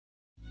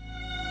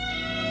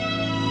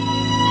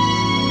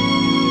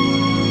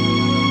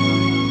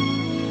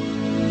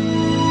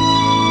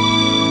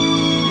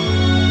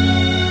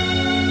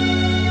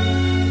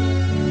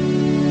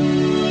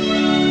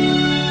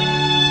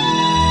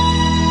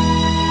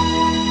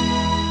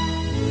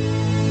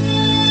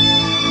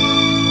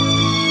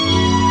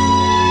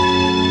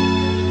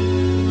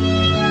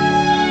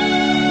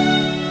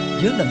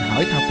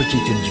ប្រជា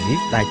ជនជីវិត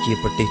ដែលជា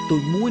ប្រទេសទូ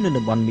ចមួយនៅ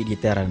តំបន់មីឌី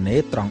តេរ៉ាណេ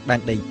ត្រង់ដែន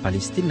ដីប៉ា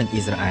ឡេស្ទីននិង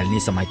អ៊ីស្រាអែលនា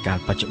សម័យកាល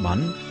បច្ចុប្ប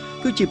ន្ន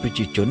គឺជាប្រ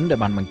ជាជនដែល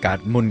បានបង្កើត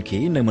មុនគេ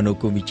នៅមនោ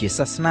គមវិជ្ជា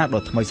សាសនា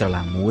ដ៏ថ្មីស្រ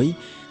ឡាងមួយ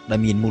ដែល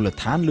មានមូល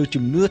ដ្ឋានលើ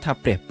ជំនឿថា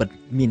ព្រះពិត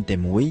មានតែ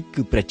មួយ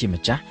គឺព្រះជា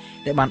ម្ចាស់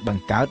ដែលបានប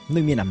ង្កើតនិ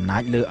ងមានអំណា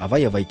ចលើអ្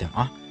វីៗទាំងអ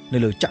ស់នៅ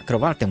លើចក្រ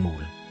វាឡទាំងមូ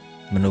ល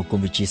មនោគម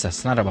វិជ្ជាសាស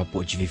នារបស់ពួ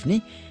កជីវិតនេះ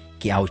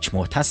គេឲ្យឈ្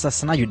មោះថាសា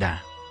សនាយូដា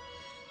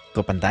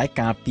ក៏ប៉ុន្តែ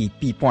កាលពី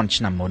2000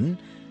ឆ្នាំមុន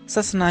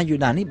សាសនាយូ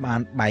ដានេះបា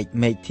នបែក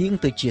មែកធៀង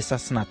ទៅជាសា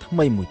សនាថ្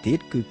មីមួយទៀត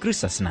គឺគ្រិស្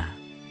តសាសនា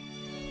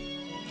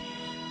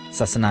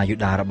សាសនាយូ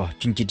ដារបស់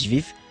ជនជាតិជី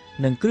វិត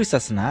និងគ្រិស្តសា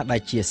សនាដែ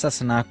លជាសាស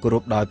នាគោរ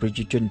ពដោយប្រ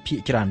ជាជនភាគ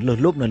ច្រើនលើស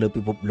លប់នៅលើ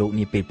ពិភពលោក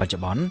នាពេលបច្ចុ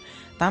ប្បន្ន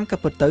តាមការ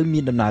ពិតទៅមា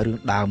នដំណើររឿង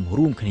ដើម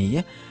រួមគ្នា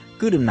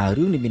គឺដំណើរ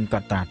រឿងដែលមានក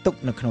ត់ត្រាទុក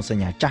នៅក្នុងស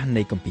ញ្ញាចាស់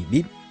នៃគម្ពីរ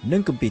ប៊ីបនិ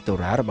ងគម្ពីរតូ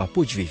រ៉ារបស់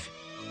ពួកជីវិត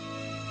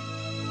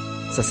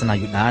សាសនា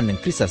យូដានិង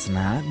គ្រិស្តសាស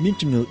នាមាន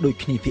ជំនឿដូច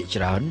គ្នាភាគ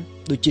ច្រើន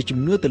ដូចជាជំ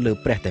នឿទៅលើ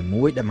ព្រះតែ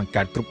មួយដែលបង្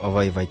កើតគ្រប់អ្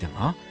វីៗទាំង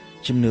អស់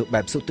ជំនឿ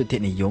បែបសុទិដ្ឋិ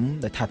និយម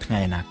ដែលថាថ្ងៃ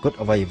អនាគត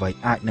អ្វីៗ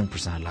អាចនឹងប្រ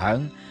សើរឡើង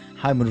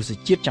ហើយមនុស្ស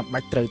ជាតិចាំបា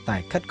ច់ត្រូវតែ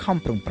ខិតខំ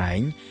ប្រឹងប្រែ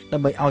ងដើ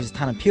ម្បីឲ្យស្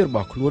ថានភាពរប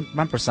ស់ខ្លួន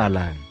បានប្រសើរ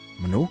ឡើង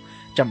មនុស្ស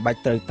ចាំបាច់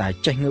ត្រូវតែ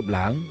ចេះងើប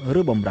ឡើង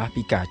ឬបំរាស់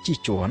ពីការជិះ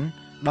ជាន់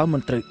ដោយមិ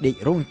នត្រូវដេក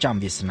រងចាំ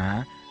វាសនា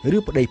ឬ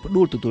ប្តីផ្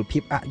ដួលទទួលភា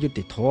ពអយុត្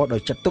តិធម៌ដោ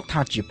យចាត់ទុក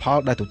ថាជាផល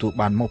ដែលទទួល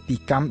បានមកពី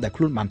កម្មដែល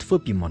ខ្លួនបានធ្វើ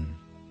ពីមុន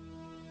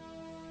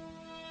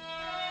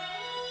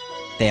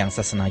ទាំង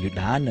សាសនាយូ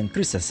ដានិងគ្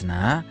រិស្តសាស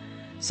នា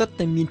សុទ្ធ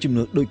តែមានជំ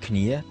នឿដូចគ្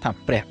នាថា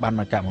ព្រះបាន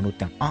បង្កើតមនុស្ស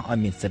ទាំងអស់ឲ្យ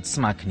មានសិទ្ធិ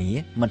ស្មើគ្នា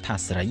មិនថា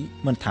ស្រី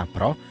មិនថា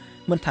ប្រុស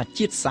មិនថា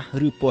ជាតិសាសន៍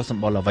ឬពណ៌ស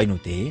ម្បុរអ្វីនោះ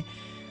ទេ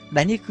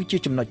ដែលនេះគឺជា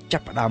ចំណុចចា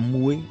ប់ផ្ដើម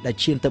មួយដែល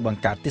ឈានទៅប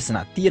ង្កើតទស្ស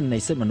នៈទាននៃ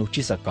សិទ្ធិមនុស្ស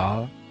ជាសកល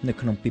នៅ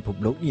ក្នុងពិភព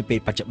លោកនាពេល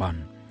បច្ចុប្បន្ន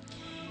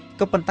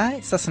ក៏ប៉ុន្តែ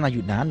សាសនា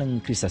យូដានិង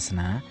គ្រិស្តសាស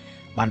នា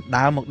បាន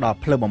ដើរមកដល់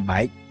ផ្លូវបំបែ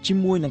កជា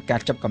មួយនឹងកា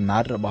រចាប់កំណើ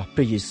តរបស់ព្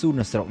រះយេស៊ូវ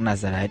នៅស្រុកណា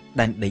ហ្សារ៉េត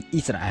ដែនដី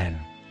អ៊ីស្រាអែល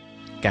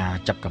ការ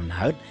ចាប់កំ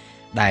ណើត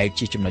ដែល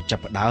ជាចំណុចចា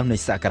ប់ផ្ដើមនៃ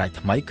សករាជ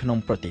ថ្មីក្នុង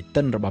ប្រតិ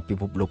ទិនរបស់ពិ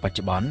ភពលោកបច្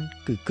ចុប្បន្ន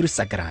គឺគ្រិស្ត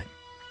សករាជ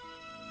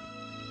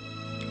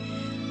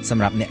ស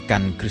ម្រាប់អ្នកកា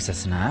ន់គ្រិស្តសា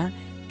សនា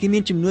គេមា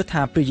នជំនឿ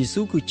ថាព្រះយេ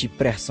ស៊ូវគឺជា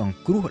ព្រះសង្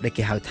គ្រោះដែល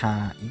គេហៅថា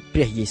ព្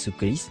រះយេស៊ូវ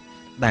គ្រីស្ទ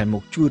ដែលម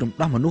កជួយរំ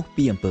ដោះមនុស្ស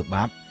ពីអំពើ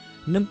បាប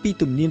និងពី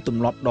ទំនៀមទ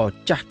ម្លាប់ដ៏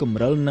ចាស់គំ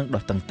រិលនិង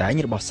ដ៏តឹងតែង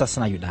របស់សាស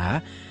នាយូដា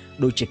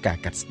ដូចជាការ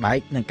កាត់ស្បែក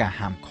និងការ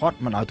ហាមឃាត់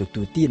មិនឲ្យទ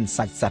ទួលទាន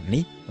សាច់សត្វ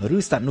នេះឬ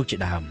សត្វនោះជា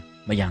ដើម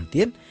ម្យ៉ាង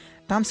ទៀត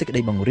តាមសេចក្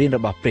តីបង្រៀនរ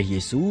បស់ព្រះយេ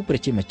ស៊ូវព្រះ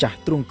ជាម្ចាស់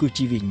ទ្រង់គឺ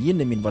ជាវិញ្ញាណ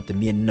ដែលមានវត្ត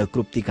មាននៅគ្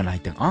រប់ទីកន្លែង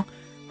ទាំងអស់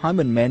ហើយ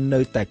មិនមែននៅ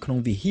តែក្នុង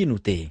វិហារនោះ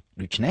ទេ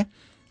ដូច្នេះ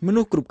មនុ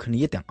ស្សគ្រប់គ្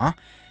នាទាំងអស់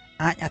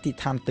អាចអធិ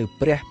ដ្ឋានទៅ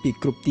ព្រះពី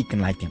គ្រប់ទីក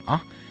ន្លែងទាំងអ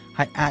ស់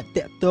ហើយអាច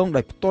តាក់ទង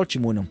ដោយផ្ទាល់ជា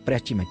មួយនឹងព្រះ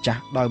ជាម្ចា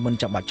ស់ដោយមិន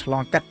ចាំបាច់ឆ្ល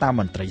ងកាត់តាម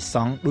មន្ត្រីស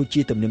ង្ឃដូច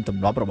ជាទំនៀមទ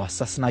ម្លាប់របស់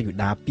សាសនាយូ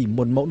ដាពី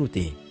មុនមកនោះ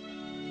ទេ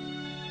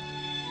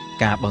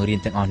ការបង្រៀន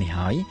ទាំងអស់នេះ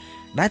ហើយ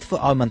ដែលធ្វើ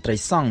ឲ្យមន្ត្រី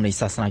សង្ឃនៃ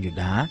សាសនាយូ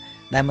ដា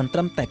ដែលមិនត្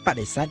រឹមតែប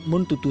ដិសេធមុ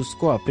នទទួលស្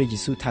គាល់ព្រះយេ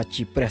ស៊ូវថា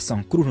ជាព្រះស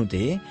ង្គ្រោះនោះ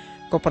ទេ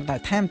ក៏ប៉ុន្តែ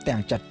ថែមទាំ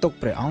ងចាត់ទុក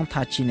ព្រះអង្គ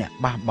ថាជាអ្នក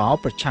បះបោរ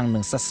ប្រឆាំងនឹ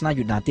ងសាសនា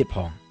យូដាទៀតផ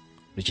ង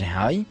ដូច្នេះ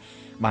ហើយ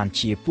បាន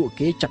ជាពួក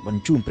គេចាត់ប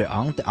ញ្ជូនព្រះអ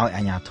ង្គទៅឲ្យ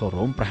អាជ្ញាធរ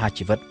រ៉ូមប្រហារ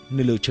ជីវិត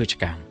នៅលើឈើឆ្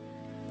កាង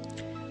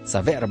សា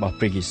វករបស់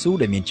ព្រះយេស៊ូវ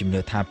ដែលមានជំនឿ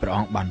ថាព្រះអ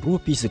ង្គបានរ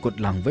ស់ពីសគត់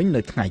ឡើងវិញ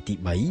នៅថ្ងៃទី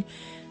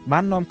3បា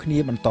ននាំគ្នា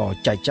បន្ត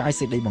ចែកចាយ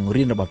សេចក្តីបង្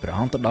រៀនរបស់ព្រះ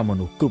អង្គទៅដល់ម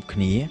នុស្សគ្រប់គ្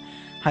នា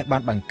ហើយបា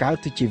នបង្កើត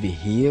ទៅជាវិ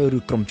ហារឬ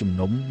ក្រុមជំ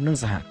នុំនិង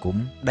សហគម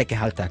ន៍ដែលគេ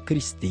ហៅថាគ្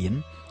រីស្ទៀន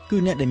គឺ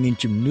អ្នកដែលមាន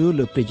ជំនឿ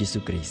លើព្រះយេស៊ូ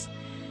វគ្រីស្ទ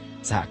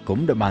សហគម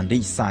ន៍ដែលបានរី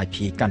កសាយ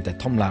ភាយកាន់តែ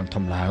ធំឡើង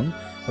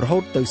រហូ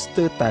តទៅស្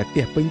ទើរតែ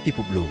ពាសពេញពិភ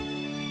ពលោក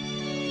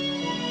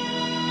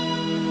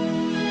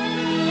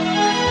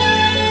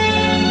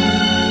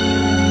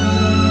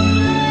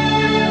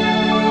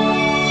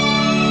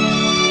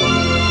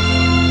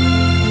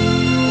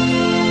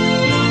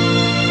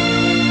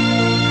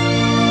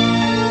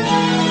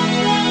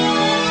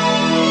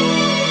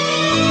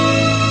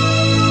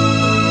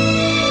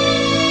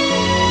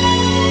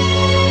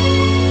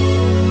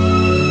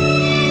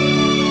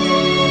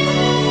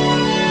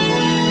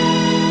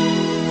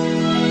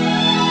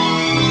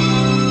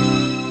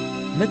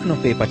ក្នុង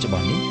ពេលបច្ចុប្ប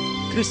ន្ននេះ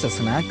គ្រិស្តសាស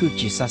នាគឺ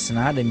ជាសាស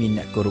នាដែលមាន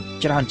អ្នកគោរព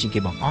ច្រើនជាងគេ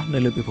បង្អស់នៅ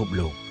លើពិភព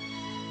លោក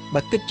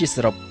បើគិតជាស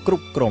រុបគ្រ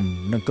ប់ក្រុម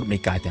និងគ្រប់និ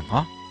កាយទាំងអ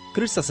ស់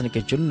គ្រិស្តសាសនិក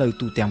ជននៅ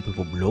ទូទាំងពិភ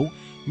ពលោក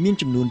មាន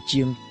ចំនួន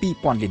ជាង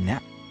 2000 លាននា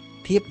ក់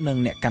ធៀបនឹង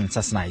អ្នកកាន់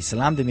សាសនាអ៊ីស្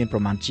លាមដែលមានប្រ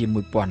មាណជា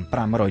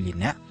 1500 លាន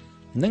នាក់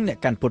និងអ្នក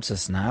កាន់ពុទ្ធសា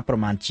សនាប្រ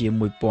មាណជា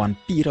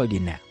 1200 លា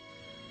ននាក់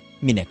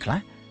មានអ្នកខ្លះ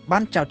បា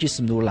នចោទជា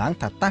សំណួរឡើង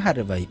ថាតើហេតុ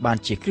អ្វីបាន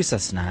ជាគ្រិស្តសា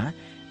សនា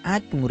អា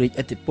ចពង្រីក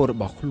ឥទ្ធិពលរ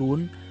បស់ខ្លួន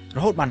រ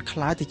ហូតបានក្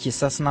លាយទៅជា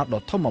សាសនា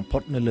ដ៏ធំបំផុ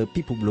តនៅលើ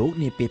ពិភពលោក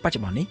នាពេលបច្ចុ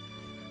ប្បន្ននេះ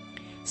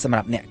សម្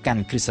រាប់អ្នកកា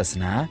ន់គ្រិស្តសាស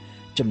នា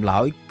ចម្លើ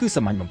យគឺ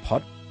សាមញ្ញបំផុ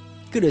ត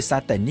គឺដោយសា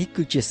រតែនេះ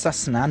គឺជាសា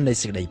សនានៃ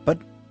សេចក្តីពិត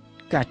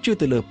ការជឿ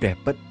ទៅលើព្រះ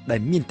ពិតដែល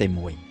មានតែ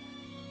មួយ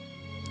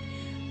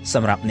ស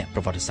ម្រាប់អ្នកប្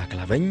រវត្តិសាស្ត្រខ្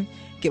លះវិញ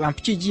គេបាន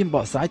ព្យាយាមប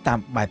កស្រាយតាម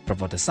បែបប្រ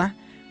វត្តិសាស្ត្រ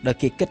ដែល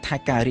គេគិតថា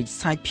ការរីក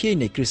សាយភាយ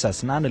នៃគ្រិស្តសា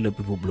សនានៅលើ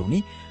ពិភពលោក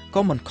នេះ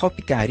ក៏មិនខុស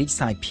ពីការរីក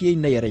សាយភាយ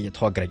នៃអរិយធ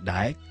ម៌ក្រិច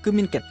ដែរគឺ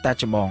មានកត្តា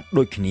ចម្បង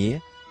ដូចគ្នា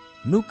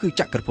នោះគឺ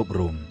ចក្រភព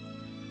រ៉ូម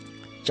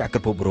ចក្រ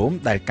ភពរ៉ូម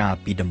ដែលកាល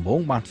ពីដំបូង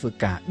បានធ្វើ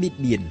ការបៀត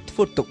បៀនធ្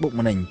វើទុកបុក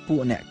ម្នេញពួក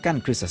អ្នកកា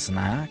ន់គ្រិស្តសាស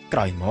នាក្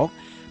រោយមក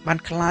បាន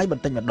คล้ายប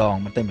ន្តិចម្ដ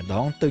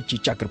ងទៅជា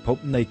ចក្រភព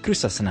នៃគ្រិស្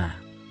តសាសនា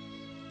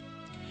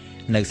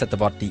នៅសត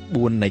វត្សទី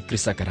4នៃគ្រិ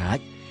ស្តសករាជ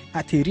អ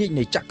ធិរាជ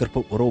នៃចក្រភ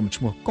ពរ៉ូម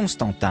ឈ្មោះកុងស្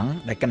តង់តាំង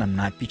ដែលកាន់អំ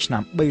ណាចពីឆ្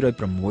នាំ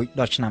306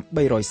ដល់ឆ្នាំ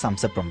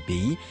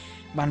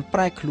337បានប្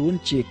រែខ្លួន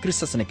ជាគ្រិស្ត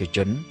សាសនិកជ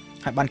ន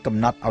ហើយបានកំ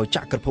ណត់ឲ្យច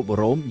ក្រភព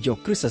រ៉ូមយក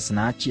គ្រិស្តសាស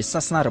នាជា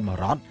សាសនារបស់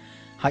រដ្ឋ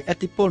ហើយឥ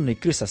ទ្ធិពលនៃ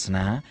គ្រិស្តសាស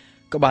នា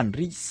ក៏បាន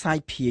រីកសាយ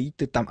ភាយ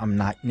ទៅតាមអំ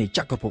ណាចនៃច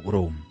ក្រភព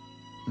រ៉ូម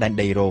ដែន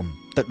ដីរ៉ូម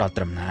ទៅដល់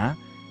ត្រឹមណា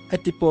ឥ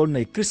ទ្ធិពល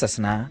នៃគ្រិស្តសាស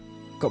នា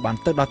ក៏បាន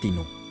ទៅដល់ទី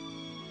នោះ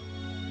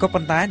ក៏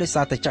ប៉ុន្តែដោយ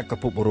សារតែចក្រ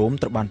ភពរ៉ូម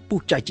ត្រូវបានពុះ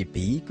ចែកជា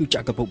ពីរគឺច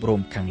ក្រភពរ៉ូ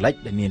មខាងលិច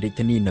ដែលមានរាជ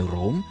ធានីនៅ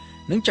រ៉ូម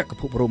និងចក្រ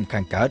ភពរ៉ូម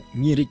ខាងកើត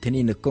មានរាជធានី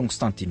នៅកុង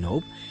ស្តង់ទីណូ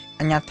ប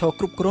អាជ្ញាធរ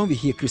គ្រប់គ្រងវិ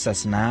ហារគ្រិស្តសា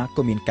សនា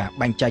ក៏មានការ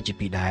បែងចែកជា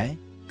ពីរដែរ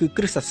គឺ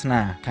គ្រិស្តសាសនា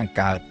ខាង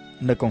កើត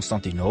នៅកុងស្ត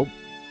ង់ទីណូប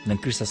និង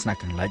គ្រិស្តសាសនា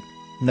ខាងលិច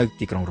នៅ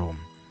ទីក្រុងរ៉ូម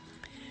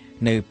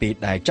នៅពេល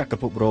ដែលចក្រ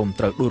ភពរ៉ូម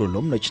ត្រូវដួលរ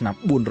លំនៅឆ្នាំ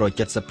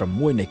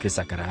476នៃគ្រិស្ត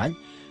សករាជ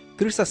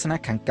គ្រិស្តសាសនា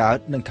ខាងកើត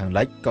និងខាង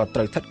លិចក៏ត្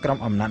រូវស្ថិតក្រោម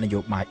អំណាចនយោ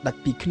បាយដាច់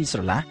ពីគ្នាស្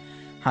រឡះ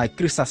ហើយ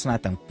គ្រិស្តសាសនា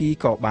ទាំងពីរ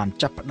ក៏បាន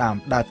ចាប់ផ្ដើម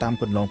ដើរតាម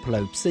គន្លងផ្លូ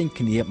វផ្សេង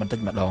គ្នាបន្តិច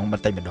ម្ដ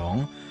ង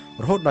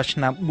រហូតដល់ឆ្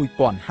នាំ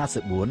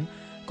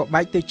1054ក៏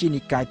បែកទៅជា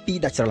និកាយពីរ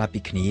ដាច់ស្រឡះ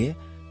ពីគ្នា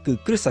គឺ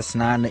គ្រិស្តសាស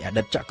នានៃអ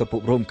តីតចក្រភព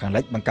រ៉ូមខាង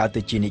លិចបង្កើត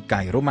ទៅជានិកា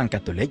យរ៉ូម៉ាំងកា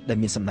តូលិកដែល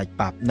មានសម្ដេច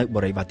ប៉ាបនៅបូ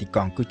រីវ៉ាទីក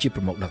ង់គឺជាប្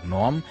រមុខដឹក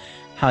នាំ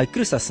ហើយគ្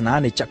រិស្តសាសនា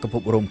នៃចក្រភ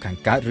ពរ៉ូមខាង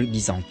កើតឬ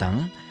ឌីសង់តាំង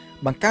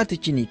បង្កើតទៅ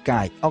ជានិ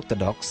កាយអុកតូ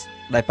ដុកស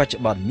ដែលបច្ចុ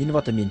ប្បន្នមានវ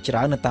ត្តមានច្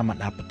រើននៅតាមប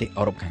ណ្ដាប្រទេស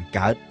អឺរ៉ុបខាង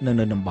កើតនិង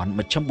នៅតំបន់ម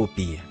ជ្ឈិមបូ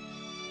ព៌ា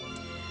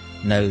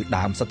នៅ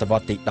ដើមសតវ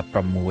ត្សទី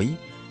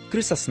16គ្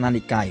រិស្តសាសនា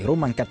និកាយរ៉ូ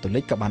ម៉ាំងកាតូលិ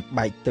កក៏បាន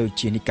បែកទៅ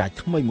ជានិកាយ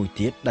ថ្មីមួយ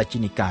ទៀតដែលជា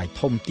និកាយ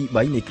ធំទី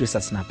3នៃគ្រិស្ត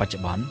សាសនាបច្ចុ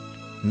ប្បន្ន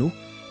នោះ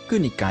គឺ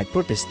និកាយប្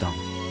រូតេស្ត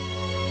ង់